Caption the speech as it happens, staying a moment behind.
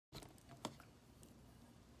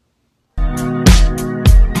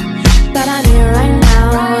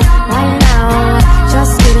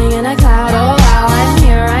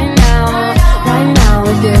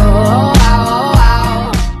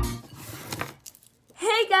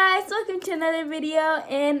guys, welcome to another video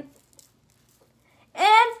and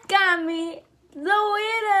got me the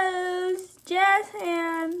weirdos jazz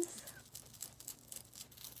hands.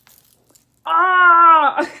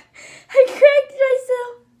 Ah, I cracked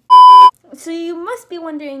myself. So you must be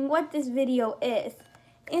wondering what this video is,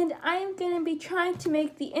 and I am gonna be trying to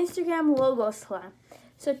make the Instagram logo slime.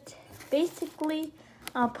 So basically,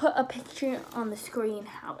 I'll put a picture on the screen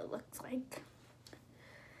how it looks like.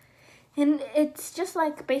 And it's just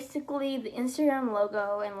like basically the Instagram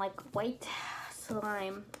logo and like white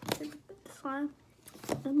slime.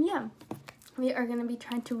 And yeah, we are gonna be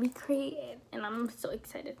trying to recreate it, and I'm so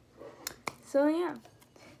excited. So yeah.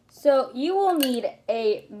 So you will need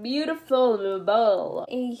a beautiful bowl,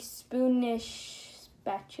 a spoonish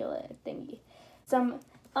spatula thingy, some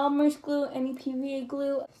Elmer's glue, any PVA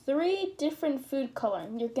glue, 3 different food colors.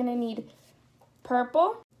 You're gonna need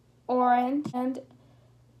purple, orange, and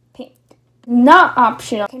pink. Not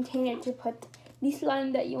optional container to put the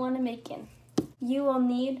slime that you want to make in. You will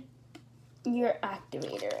need your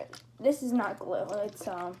activator. This is not glue, it's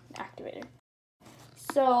activator.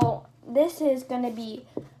 So this is going to be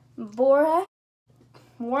borax,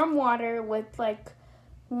 warm water with like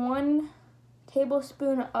 1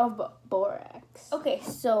 tablespoon of borax. Okay,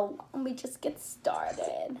 so let me just get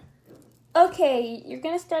started. Okay, you're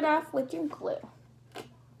going to start off with your glue.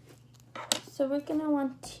 So we're going to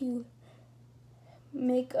want to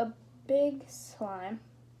make a big slime,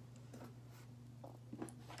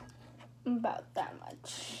 about that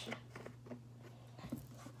much.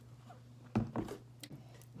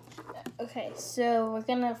 Okay, so we're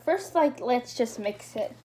gonna first let's just mix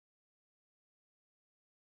it.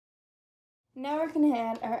 Now we're gonna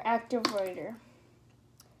add our activator.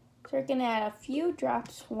 So we're gonna add a few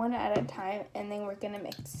drops, 1 at a time, and then we're gonna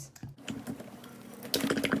mix.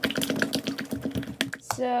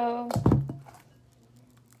 So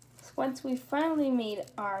once we finally made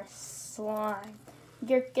our slime,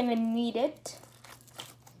 you're gonna knead it,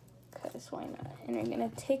 because why not? And you're gonna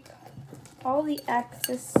take all the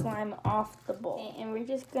excess slime off the bowl. And we're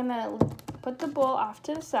just gonna put the bowl off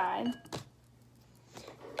to the side,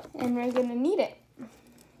 and we're gonna knead it.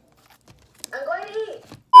 I'm going to eat.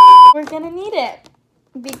 We're gonna knead it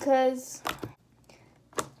because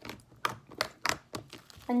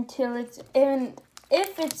until it's in.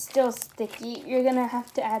 If it's still sticky, you're gonna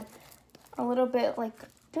have to add a little bit, like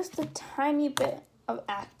just a tiny bit of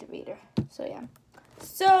activator. So yeah.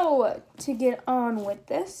 So to get on with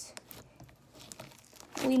this,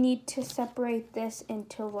 we need to separate this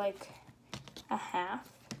into like a half.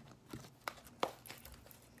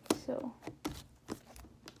 So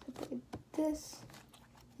separate this,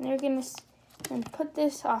 and you're gonna put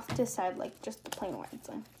this off to the side like just the plain white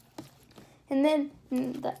slime. And then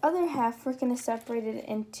the other half, we're gonna separate it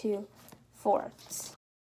into 4ths.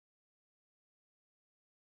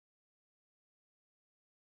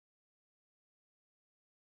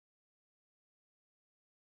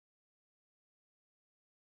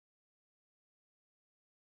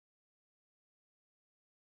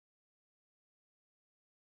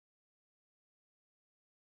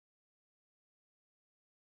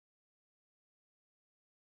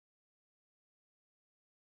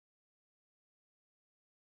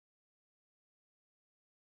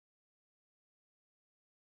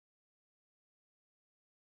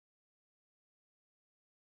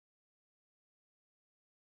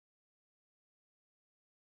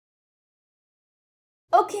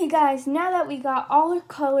 Okay guys, now that we got all our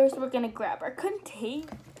colors, we're gonna grab our container.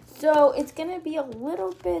 So it's gonna be a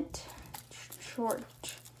little bit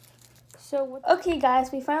short. So okay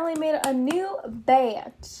guys, we finally made a new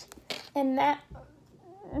batch. And that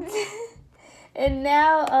and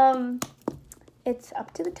now it's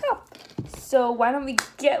up to the top. So why don't we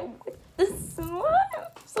get with the slime?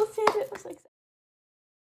 I'm so excited.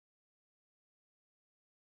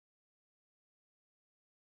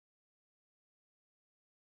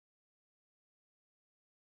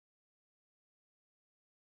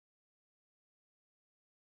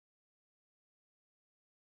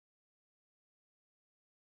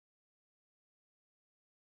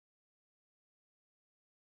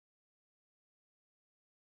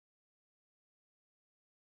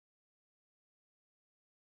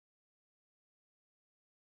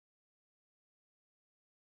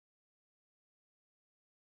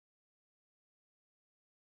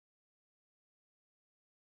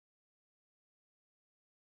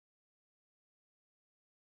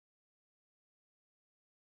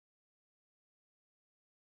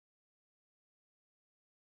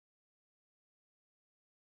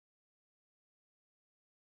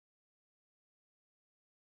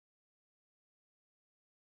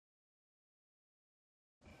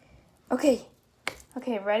 Okay.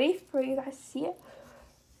 Okay, ready for you guys to see it?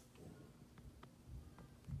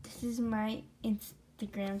 This is my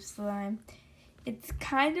Instagram slime. It's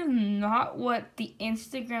kind of not what the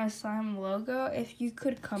Instagram slime logo, if you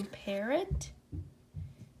could compare it,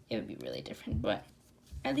 it would be really different, but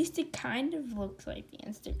at least it kind of looks like the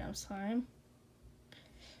Instagram slime.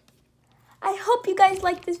 I hope you guys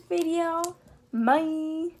like this video.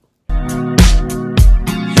 Bye.